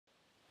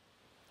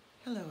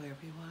Hello,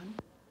 everyone,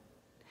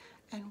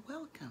 and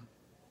welcome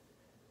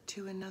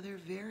to another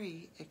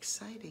very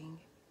exciting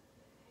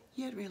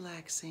yet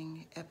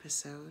relaxing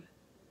episode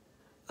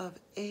of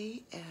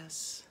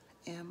ASMR,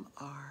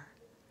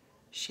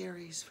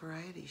 Sherry's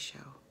Variety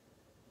Show.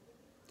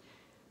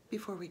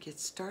 Before we get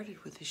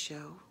started with the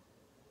show,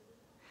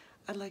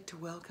 I'd like to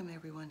welcome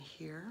everyone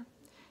here,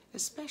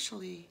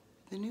 especially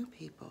the new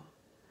people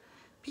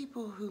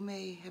who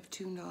may have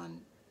tuned on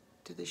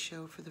to the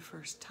show for the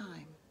first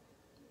time.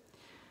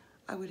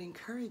 I would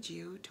encourage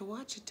you to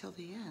watch it till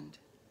the end,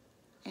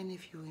 and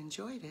if you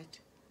enjoyed it,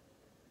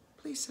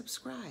 please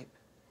subscribe,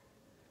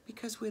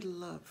 because we'd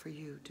love for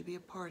you to be a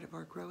part of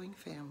our growing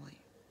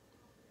family.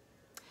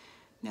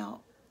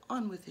 Now,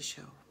 on with the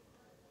show.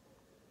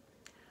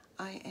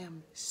 I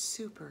am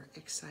super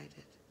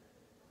excited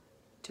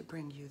to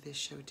bring you this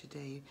show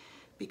today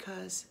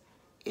because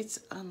it's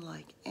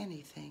unlike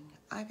anything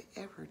I've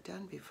ever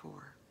done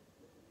before.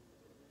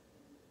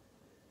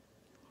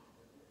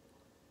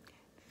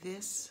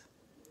 This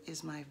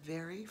is my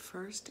very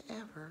first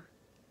ever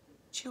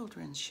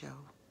children's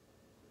show.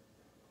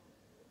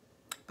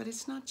 But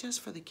it's not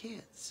just for the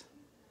kids.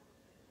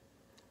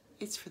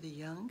 It's for the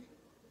young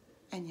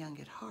and young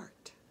at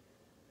heart.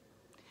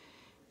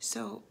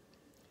 So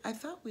I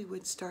thought we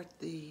would start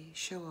the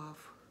show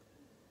off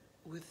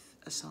with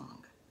a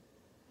song.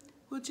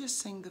 We'll just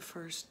sing the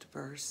first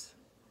verse.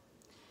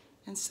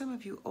 And some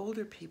of you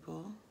older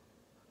people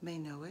may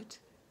know it.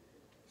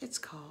 It's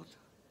called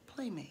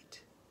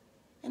Playmate.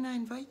 And I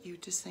invite you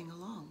to sing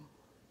along.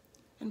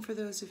 And for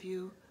those of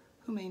you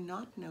who may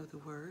not know the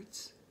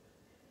words,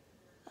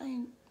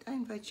 I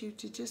invite you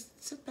to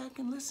just sit back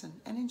and listen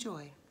and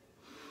enjoy.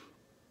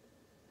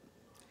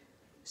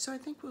 So I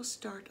think we'll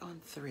start on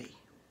 3.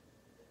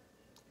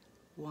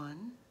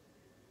 1,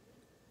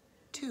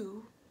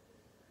 2,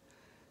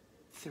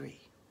 3.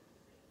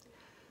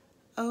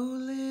 Oh,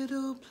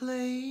 little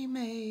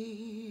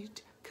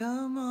playmate,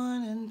 come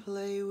on and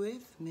play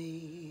with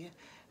me,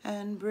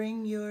 and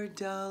bring your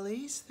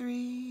dollies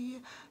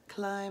 3,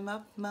 climb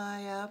up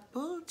my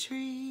apple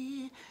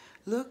tree,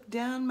 look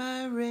down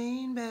my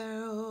rain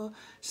barrel,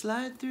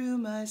 slide through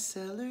my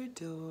cellar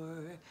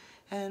door,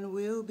 and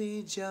we'll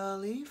be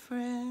jolly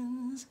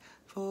friends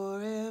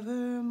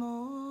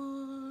forevermore.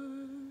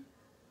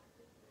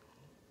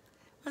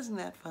 Wasn't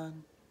that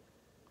fun?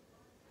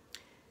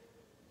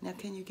 Now,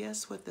 can you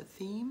guess what the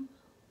theme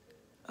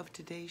of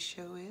today's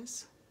show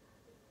is?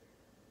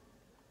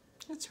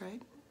 That's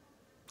right.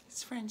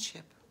 It's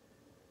friendship.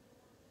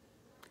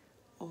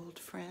 Old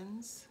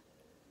friends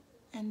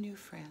and new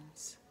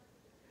friends.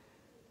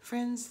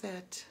 Friends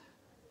that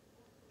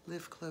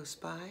live close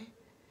by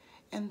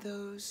and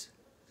those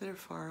that are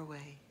far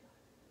away.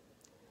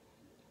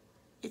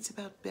 It's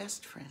about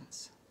best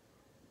friends,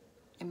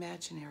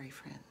 imaginary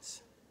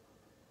friends,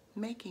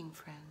 making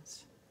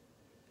friends,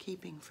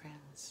 keeping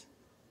friends.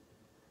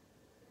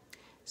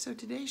 So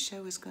today's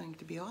show is going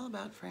to be all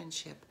about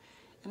friendship,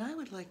 and I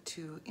would like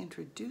to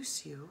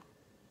introduce you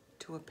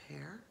to a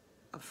pair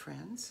of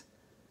friends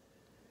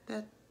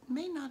that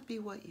may not be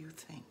what you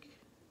think.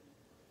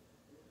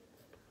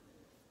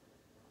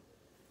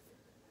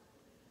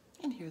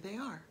 And here they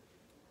are.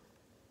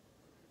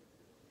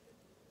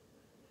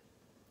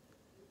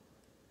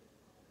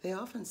 They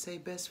often say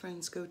best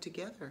friends go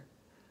together,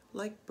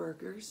 like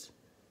burgers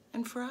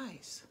and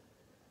fries.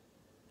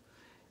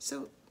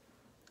 So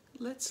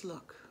let's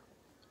look.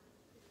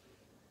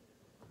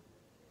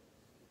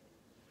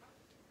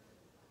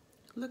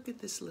 Look at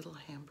this little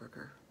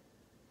hamburger.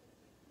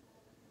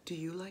 Do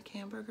you like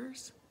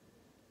hamburgers?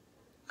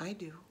 I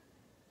do.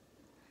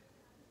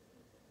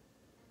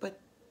 But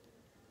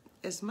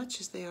as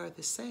much as they are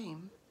the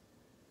same,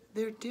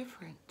 they're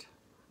different.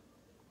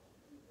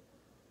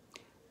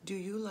 Do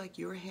you like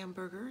your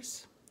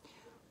hamburgers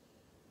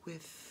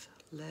with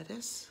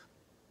lettuce?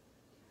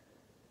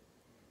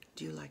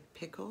 Do you like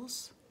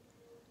pickles,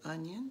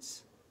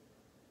 onions,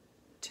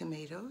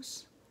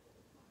 tomatoes?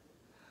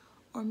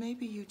 Or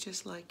maybe you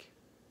just like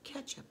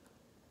ketchup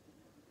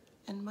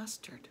and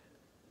mustard.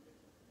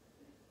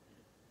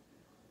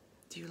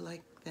 Do you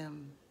like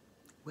them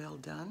well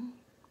done?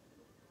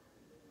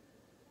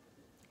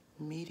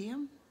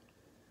 Medium?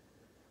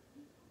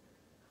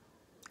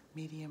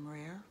 Medium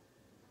rare?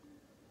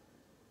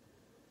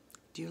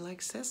 Do you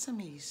like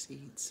sesame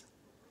seeds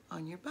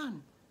on your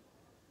bun?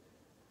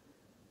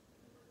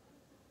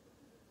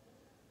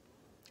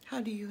 How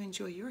do you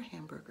enjoy your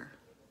hamburger?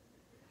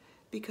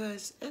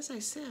 Because, as I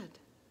said,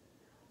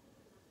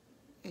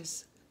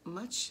 as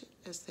much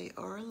as they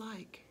are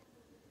alike,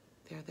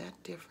 they're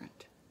that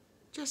different,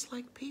 just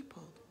like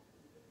people.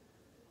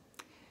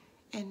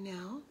 And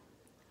now,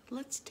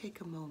 let's take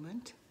a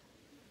moment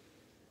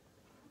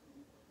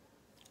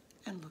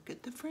and look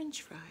at the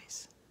French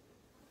fries.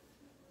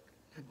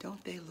 Now,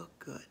 don't they look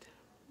good?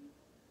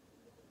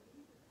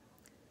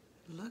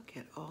 Look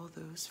at all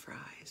those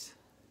fries.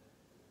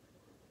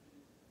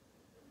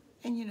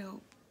 And you know,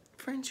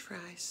 French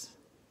fries,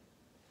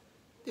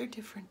 they're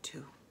different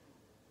too.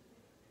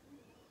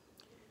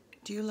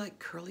 Do you like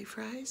curly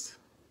fries?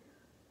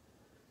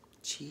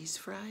 cheese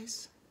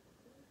fries,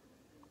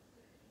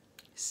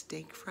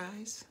 steak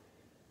fries,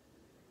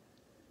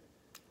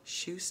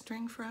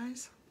 shoestring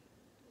fries?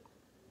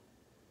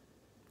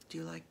 Do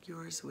you like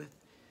yours with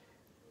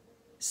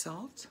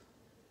salt,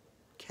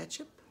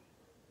 ketchup,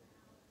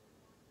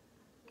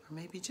 or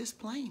maybe just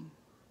plain?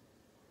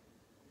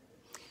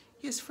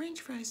 Yes, French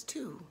fries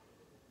too.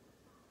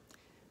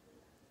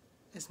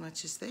 As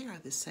much as they are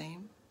the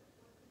same,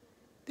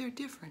 they're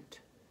different,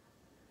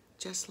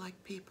 just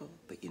like people.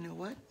 But you know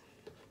what?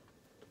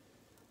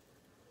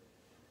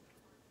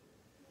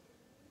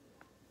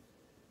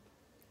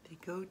 They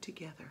go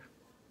together.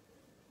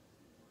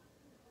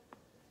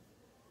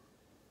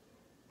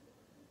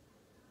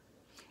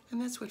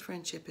 And that's what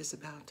friendship is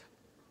about.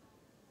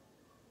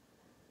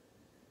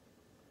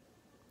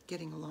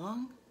 Getting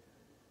along,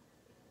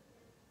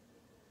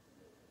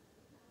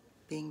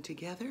 being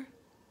together,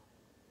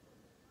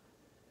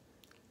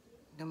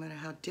 no matter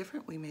how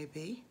different we may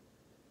be,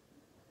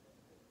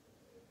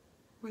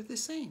 we're the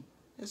same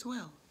as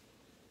well.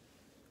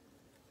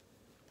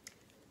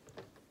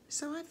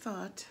 So I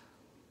thought,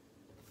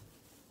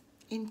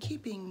 in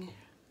keeping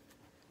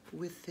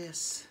with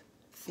this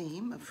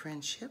theme of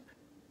friendship,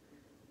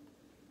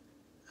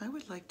 I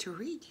would like to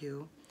read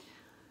you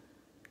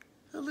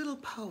a little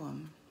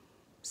poem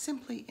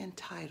simply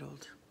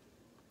entitled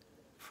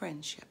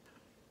Friendship.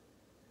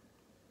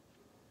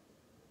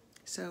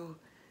 So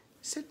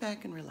sit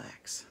back and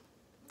relax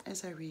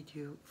as I read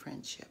you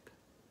Friendship.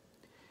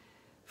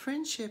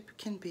 Friendship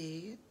can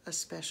be a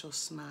special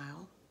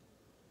smile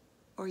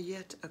or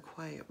yet a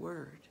quiet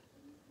word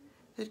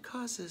that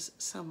causes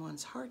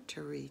someone's heart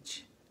to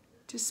reach,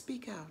 to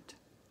speak out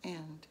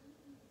and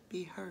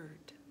be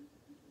heard.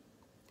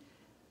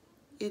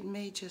 It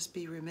may just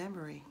be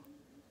remembering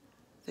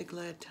the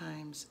glad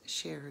times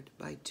shared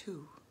by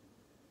two,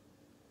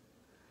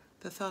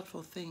 the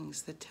thoughtful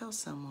things that tell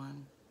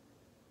someone,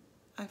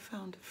 I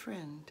found a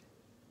friend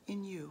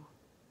in you.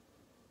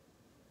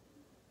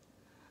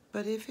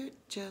 But if it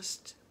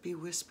just be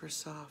whisper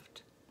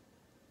soft,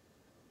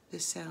 the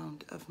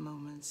sound of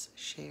moments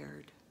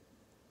shared,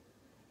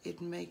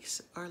 it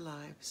makes our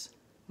lives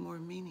more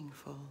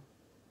meaningful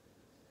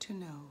to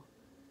know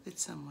that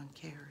someone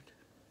cared.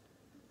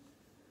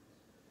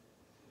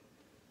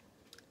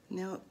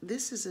 Now,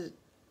 this is a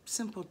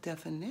simple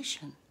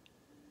definition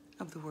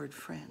of the word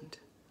friend.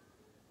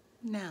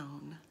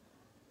 Noun.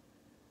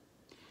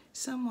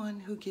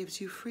 Someone who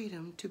gives you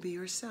freedom to be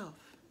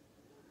yourself.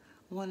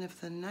 One of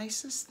the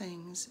nicest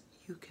things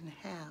you can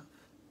have.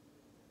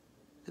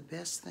 The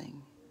best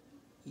thing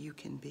you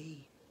can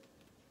be.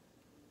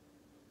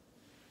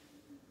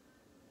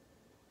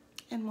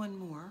 And one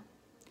more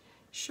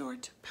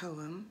short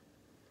poem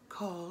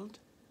called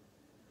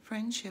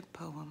Friendship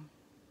Poem.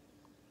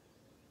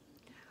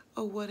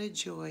 Oh, what a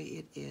joy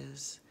it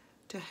is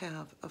to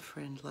have a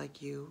friend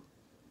like you,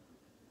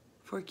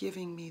 for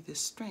giving me the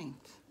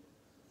strength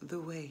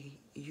the way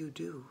you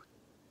do,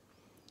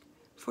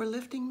 for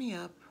lifting me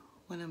up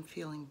when I'm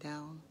feeling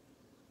down,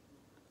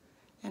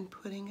 and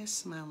putting a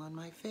smile on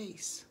my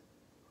face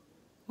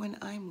when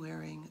I'm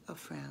wearing a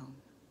frown.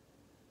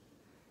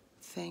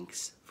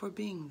 Thanks for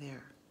being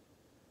there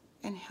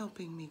and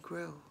helping me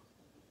grow.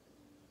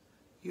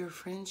 Your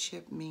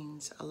friendship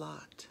means a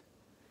lot.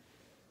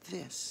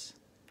 This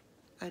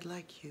I'd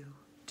like you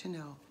to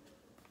know.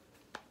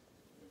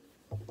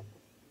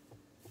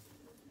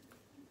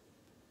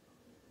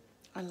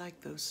 I like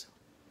those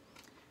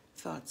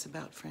thoughts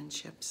about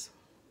friendships.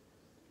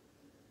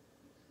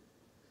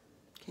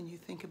 Can you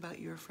think about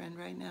your friend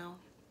right now?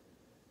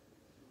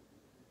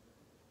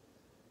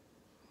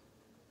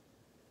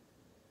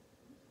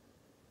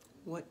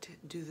 What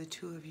do the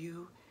two of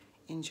you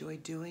enjoy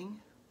doing?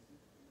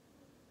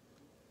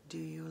 Do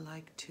you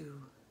like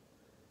to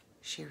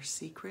share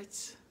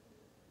secrets?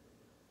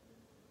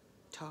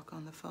 Talk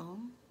on the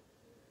phone?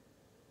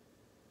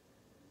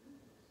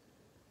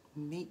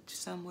 Meet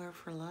somewhere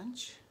for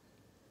lunch?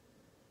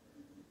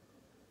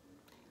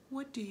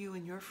 What do you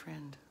and your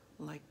friend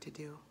like to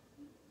do?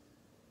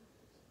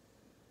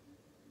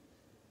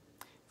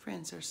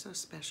 Friends are so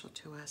special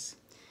to us.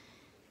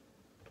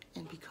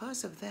 And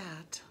because of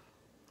that,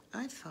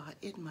 I thought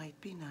it might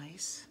be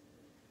nice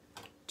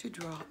to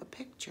draw a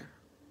picture.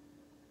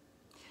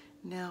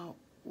 Now,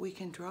 we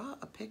can draw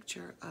a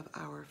picture of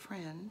our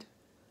friend,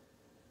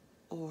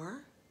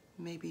 or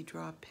maybe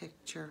draw a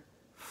picture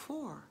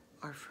for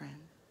our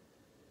friend.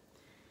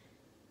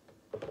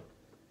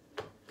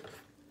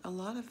 A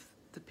lot of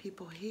the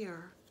people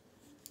here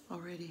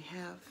already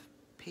have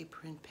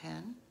paper and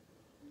pen,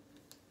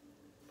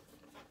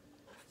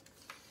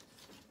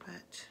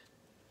 but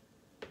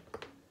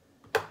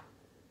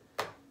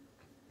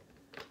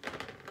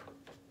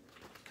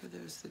for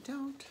those that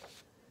don't,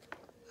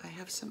 I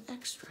have some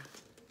extra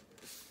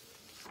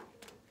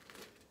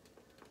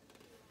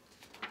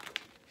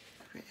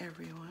for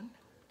everyone.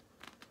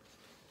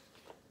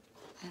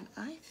 And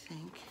I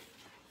think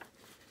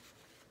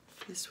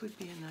this would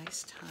be a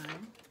nice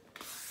time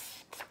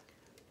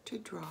to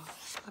draw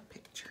a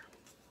picture.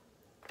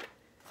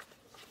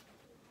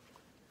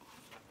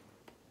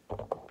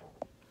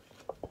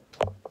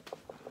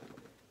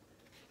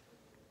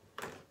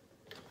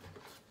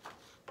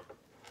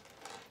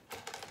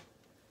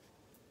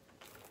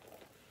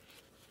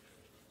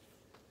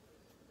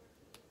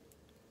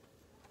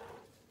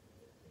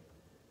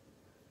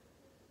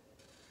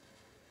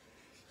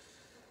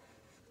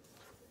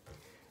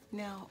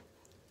 Now,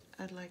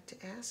 I'd like to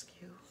ask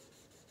you,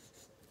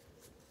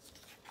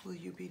 will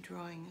you be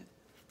drawing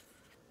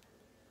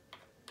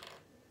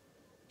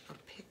a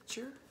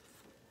picture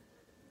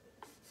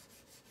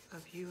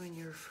of you and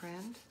your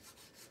friend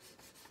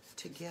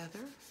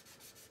together?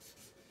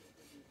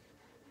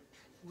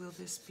 Will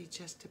this be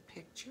just a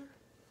picture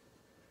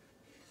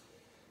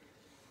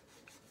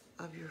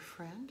of your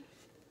friend?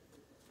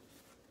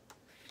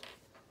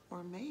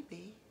 Or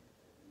maybe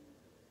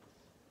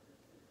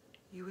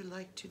you would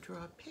like to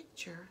draw a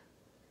picture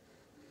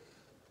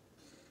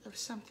of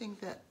something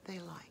that they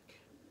like.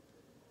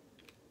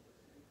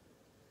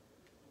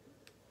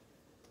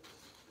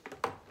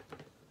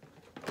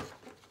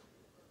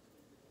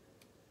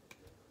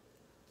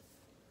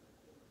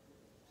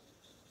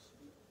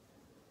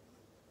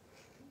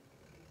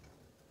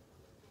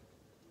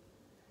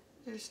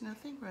 There's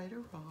nothing right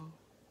or wrong.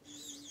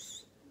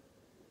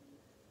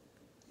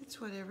 It's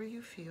whatever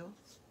you feel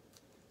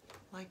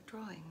like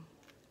drawing.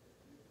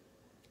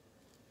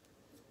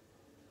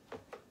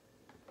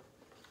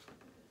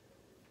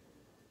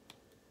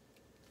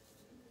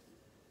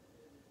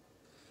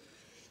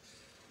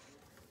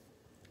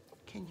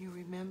 Can you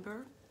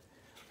remember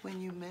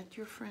when you met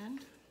your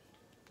friend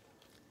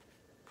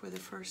for the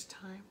first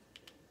time?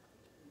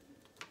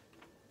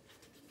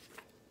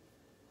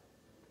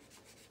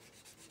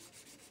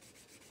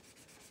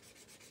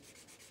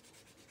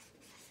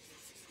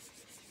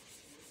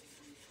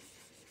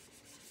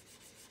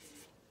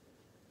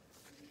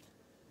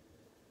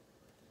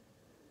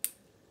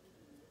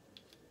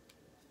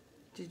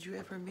 Did you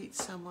ever meet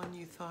someone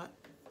you thought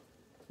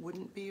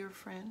wouldn't be your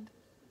friend,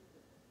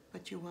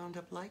 but you wound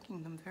up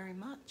liking them very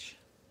much?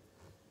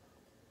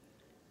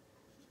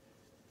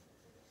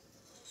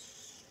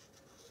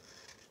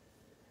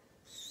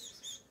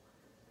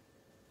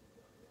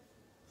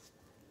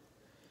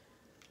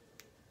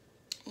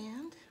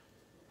 And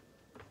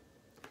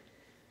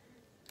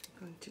I'm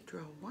going to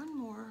draw one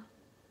more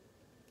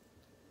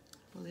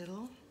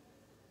little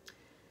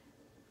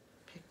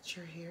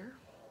picture here.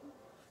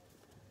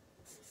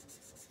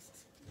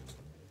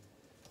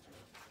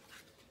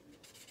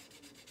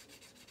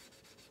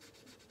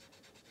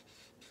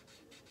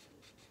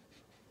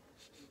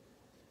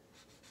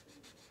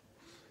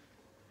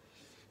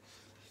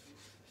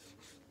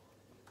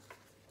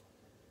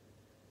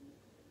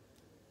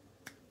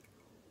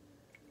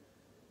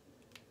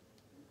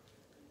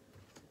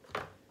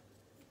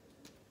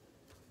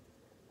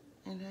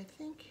 And I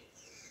think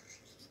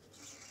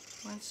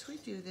once we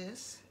do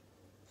this,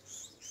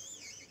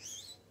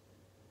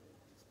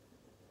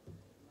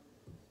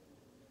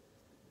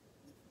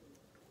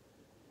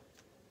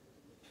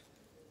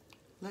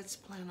 let's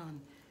plan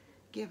on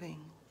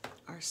giving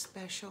our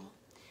special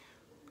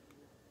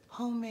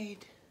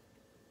homemade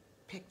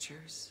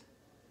pictures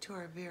to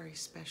our very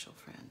special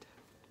friend.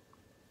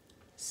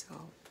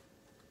 So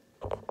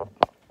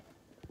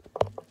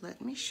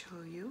let me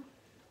show you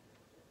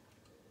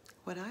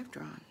what I've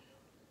drawn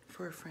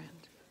for a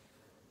friend.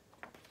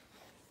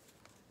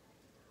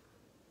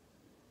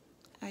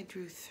 I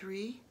drew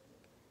 3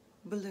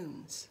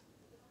 balloons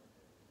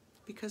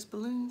because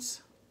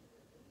balloons,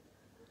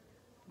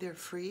 they're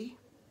free.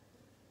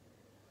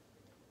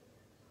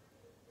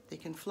 They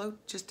can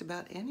float just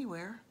about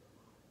anywhere.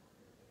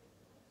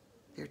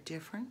 They're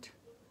different,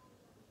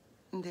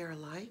 and they're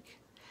alike,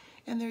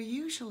 and they're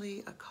usually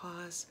a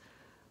cause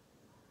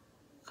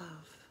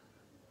of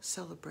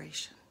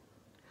celebration.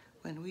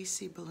 When we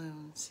see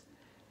balloons,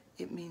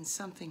 it means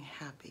something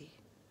happy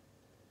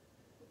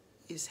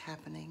is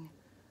happening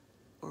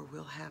or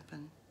will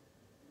happen.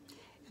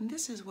 And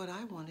this is what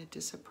I wanted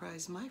to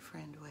surprise my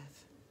friend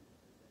with.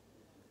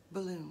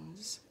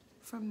 Balloons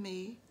from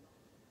me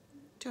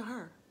to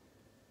her.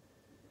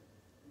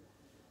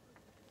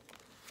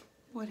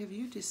 What have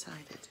you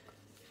decided?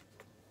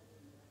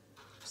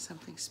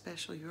 Something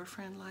special your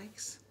friend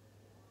likes?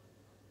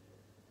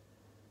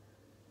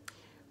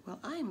 Well,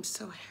 I am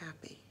so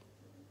happy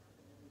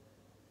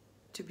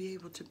to be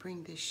able to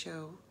bring this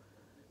show,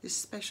 this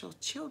special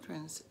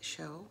children's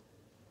show,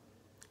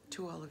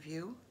 to all of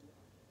you.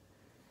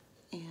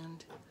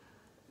 And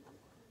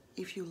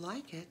if you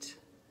like it,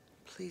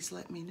 please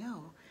let me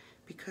know,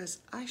 because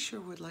I sure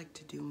would like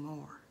to do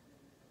more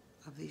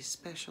of these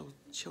special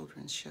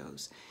children's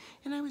shows.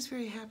 And I was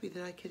very happy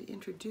that I could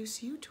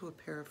introduce you to a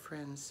pair of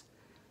friends,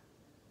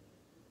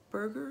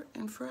 Burger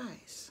and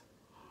Fries.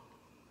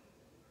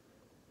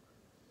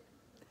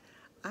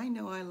 I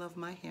know I love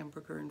my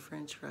hamburger and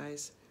French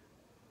fries,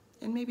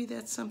 and maybe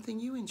that's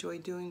something you enjoy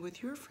doing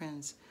with your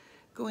friends,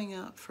 going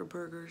out for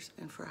burgers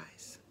and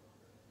fries.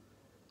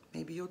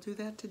 Maybe you'll do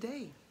that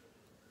today.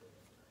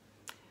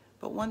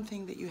 But one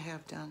thing that you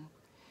have done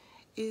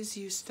is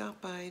you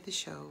stopped by the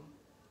show,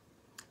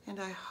 and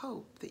I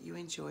hope that you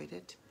enjoyed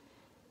it,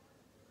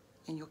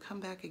 and you'll come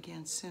back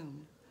again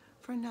soon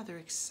for another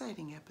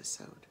exciting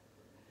episode.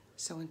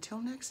 So until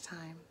next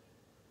time,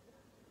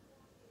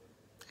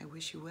 I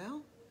wish you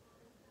well,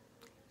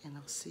 and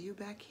I'll see you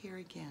back here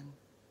again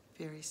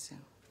very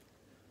soon.